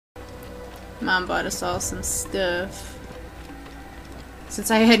Mom bought us all some stuff. Since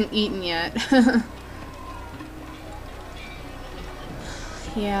I hadn't eaten yet.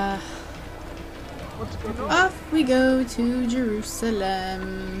 Yeah. Off we go to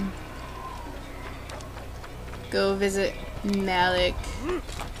Jerusalem. Go visit Malik.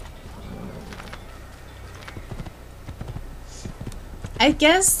 I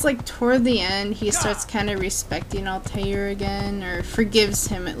guess, like, toward the end, he starts kind of respecting Altair again, or forgives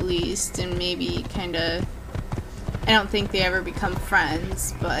him at least, and maybe kind of... I don't think they ever become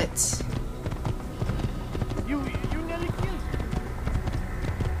friends, but...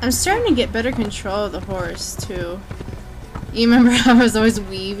 I'm starting to get better control of the horse, too. You remember how I was always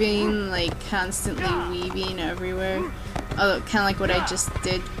weaving, like, constantly weaving everywhere? Although, kind of like what I just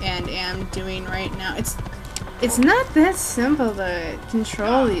did and am doing right now. It's not that simple to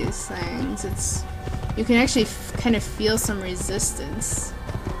control these things. It's... You can actually kind of feel some resistance.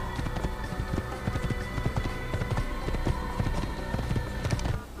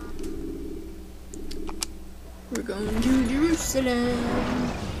 We're going to Jerusalem.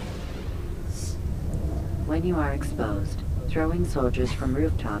 When you are exposed, throwing soldiers from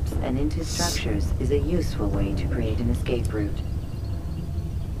rooftops and into structures is a useful way to create an escape route.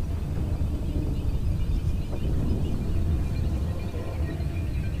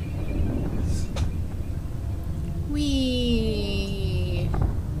 Whee!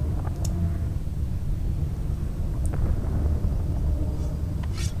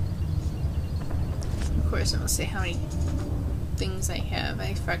 Of course, I won't say how many things I have.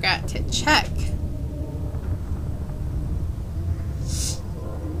 I forgot to check.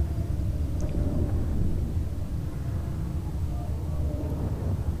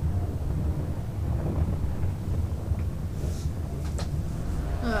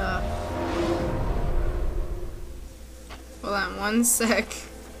 Hold on one sec.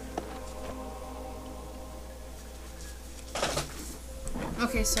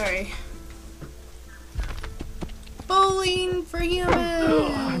 Okay, sorry. Bowling for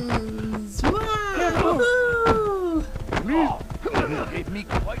humans! Woo!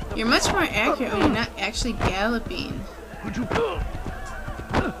 You're much more accurate when you're not actually galloping.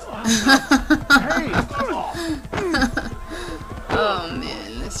 Oh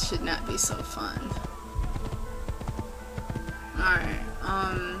man, this should not be so fun. Alright,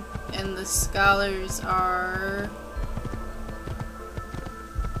 and the scholars are...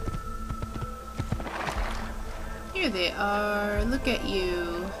 Here they are, look at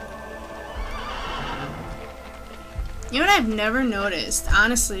you. You know what I've never noticed?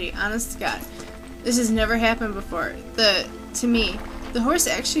 Honestly, honest to God, this has never happened before. To me, the horse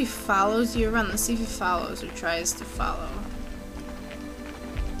actually follows you around. Let's see if he follows or tries to follow.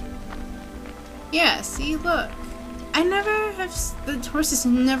 Yeah, see, look. I never have, the horse has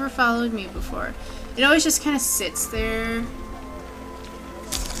never followed me before. It always just kind of sits there.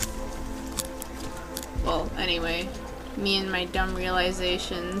 Well, anyway, me and my dumb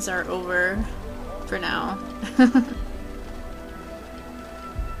realizations are over for now.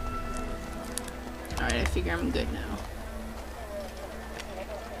 Alright, I figure I'm good now.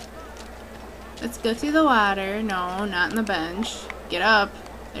 Let's go through the water. No, not in the bench. Get up.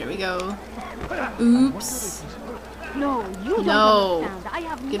 There we go. Oops. No, you don't understand. I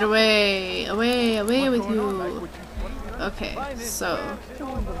have Get away. Away, away with you. Okay, so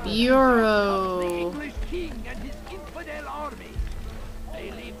Bureau.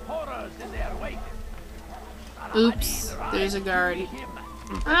 Oops, there's a guard.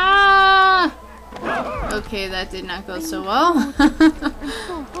 Ah! Okay, that did not go so well. I'm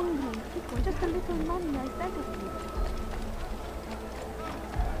so hungry. Just a little money, I beg of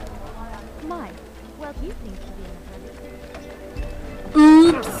you. My, well, he seems to be in a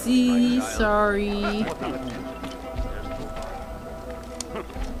hurry. Oopsie, sorry.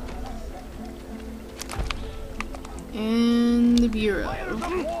 And the Bureau.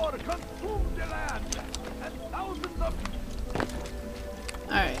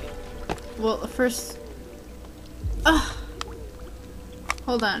 Alright. Well, first...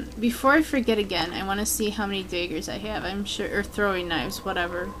 Hold on. Before I forget again, I want to see how many daggers I have. I'm sure... Or throwing knives,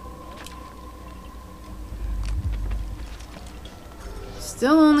 whatever.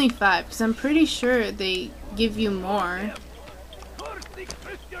 Still only 5, because I'm pretty sure they give you more.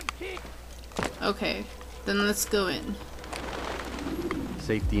 Okay. Then let's go in.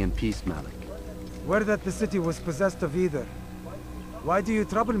 Safety and peace, Malik. Word that the city was possessed of either. Why do you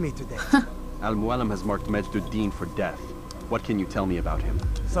trouble me today? Al-Mualim has marked Majd-ud-Din for death. What can you tell me about him?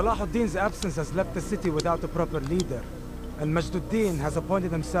 Salahuddin's absence has left the city without a proper leader, and Majd-ud-Din has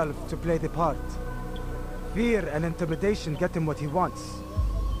appointed himself to play the part. Fear and intimidation get him what he wants.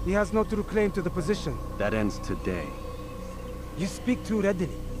 He has no true claim to the position. That ends today. You speak too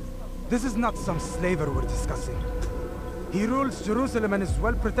readily. This is not some slaver we're discussing. He rules Jerusalem and is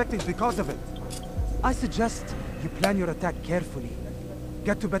well protected because of it. I suggest you plan your attack carefully.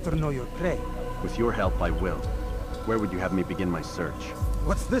 Get to better know your prey. With your help, I will. Where would you have me begin my search?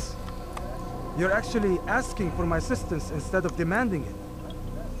 What's this? You're actually asking for my assistance instead of demanding it.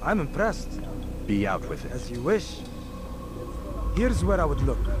 I'm impressed. Be out with it. As you wish. Here's where I would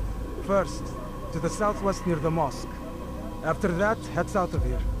look. First, to the southwest near the mosque. After that, head south of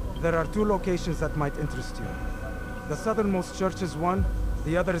here. There are 2 locations that might interest you. The southernmost church is one,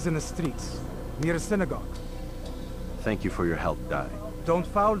 the other is in the streets, near a synagogue. Thank you for your help, Dai. Don't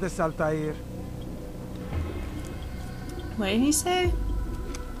foul this, Altair. What did he say?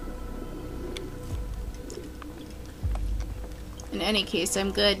 In any case,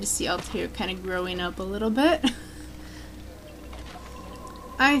 I'm glad to see Altair kind of growing up a little bit.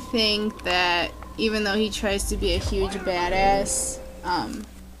 I think that even though he tries to be a huge badass,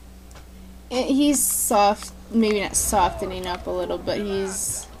 he's soft, maybe not softening up a little, but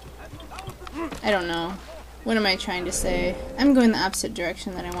he's, I don't know. What am I trying to say? I'm going the opposite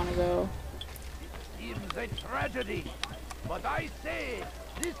direction that I want to go. Seems a tragedy, but I say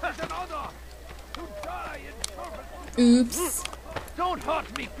this is an honor to die in service. Oops. Don't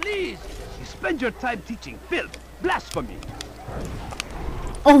hurt me, please. You spend your time teaching filth, blasphemy.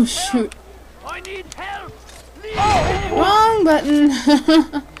 Oh shoot. I need help. Please. Wrong button.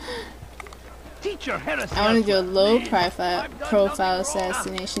 Teacher heresy. I want to do a low profile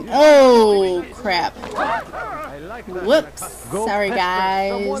assassination. Oh crap. Whoops. Sorry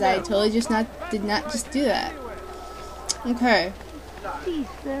guys. I totally did not just do that. Okay. Please,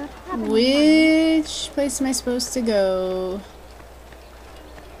 sir. Have a Which place am I supposed to go?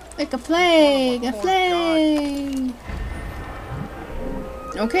 Like a flag, a flag.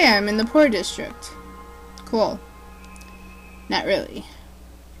 Okay, I'm in the poor district. Cool. Not really.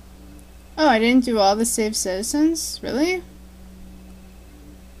 Oh, I didn't do all the save citizens? Really?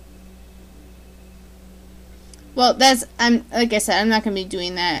 Well, like I said, I'm not going to be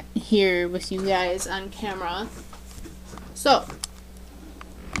doing that here with you guys on camera. So.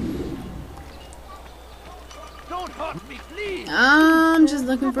 Don't hurt me, please. I'm just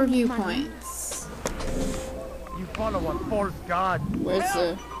looking for viewpoints. You follow a false god. Where's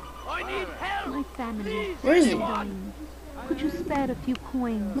the... I need help. My family. Where is he? Dying. Could you spare a few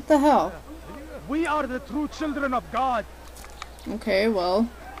coins? What the hell? We are the true children of God. Okay, well...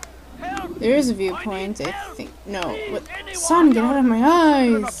 Help. There is a viewpoint, I think. No. What? Son, get out of my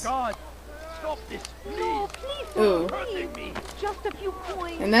eyes! God. Stop this, No, please. please, Ooh. sir, please. Just a few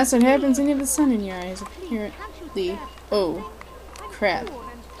coins. And that's what happens when you have the sun in your eyes, apparently. Oh. Crap.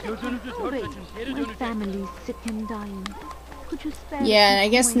 Hurry. My family's sick and dying. Could you spare Yeah, a and I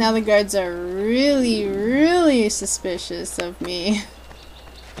few guess coins? now the guards are really, really suspicious of me.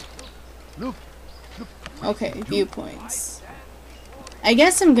 Okay, viewpoints. I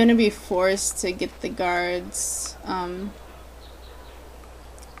guess I'm gonna be forced to get the guards.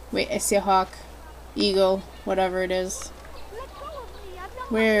 Wait, I see a hawk, eagle, whatever it is. Let go of me. I've done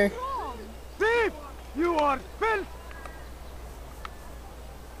Where? nothing wrong. Thief! You are filth!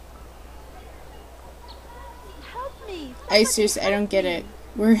 Help me. I seriously, I don't get it.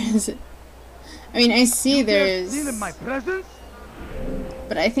 Where is it? I mean, I see there's... Steal in my presence?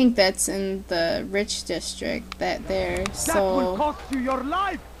 But I think that's in the rich district, that there, That will so... cost you your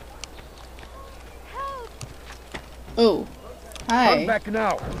life! Oh. Hi. Come back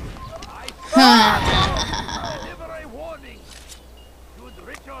now. Ha. Deliver a warning. Should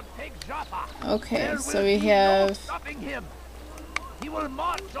Richard take Jaffa, Okay, there so will we be no have... stopping him. He will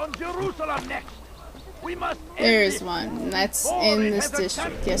march on Jerusalem next. We must end There's this. one, and that's in this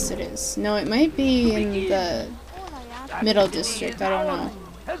district. Yes, it is. No, it might be in the middle district. I don't know.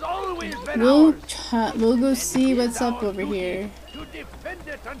 Has always been We'll ours. we'll go see what's up over here. To defend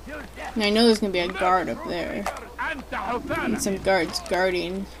it until death. And I know there's gonna be a guard up there, And the Havana. and some guards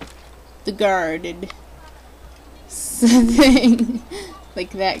guarding the guarded thing, like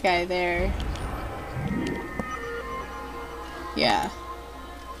that guy there. Yeah.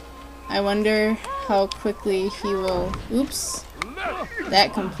 I wonder how quickly he will. Oops.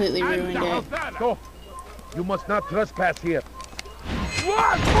 That completely ruined it. Go. You must not trespass here.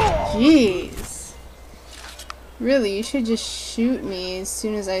 Jeez. Really, you should just shoot me as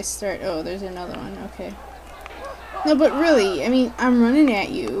soon as I start. Oh, there's another one. Okay. No, but really, I mean, I'm running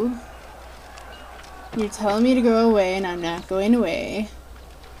at you. You're telling me to go away, and I'm not going away.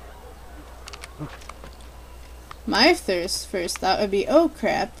 My first thought would be, oh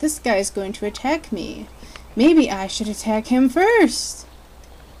crap, this guy's going to attack me. Maybe I should attack him first.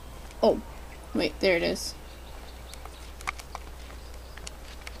 Oh, wait, there it is.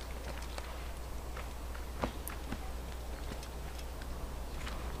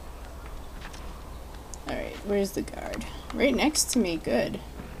 Alright, where's the guard? Right next to me, good.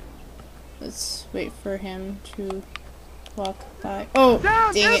 Let's wait for him to walk by. Oh,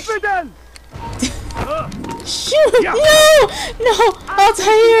 dang it. Shoot! No! No!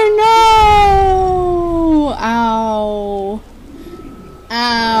 Altair, no! Ow.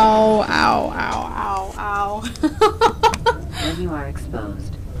 Ow. Ow, ow, ow, ow. When you are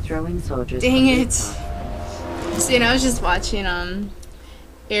exposed, throwing soldiers Dang from it. rooftops. See, and I was just watching,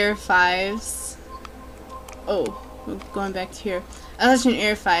 Air 5's. Oh, we're going back to here. I was watching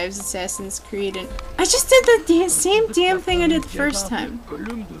Air 5's Assassin's Creed, and I just did the same damn thing I did the first time.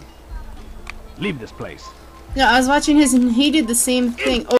 Leave this place. No, I was watching his, and he did the same thing.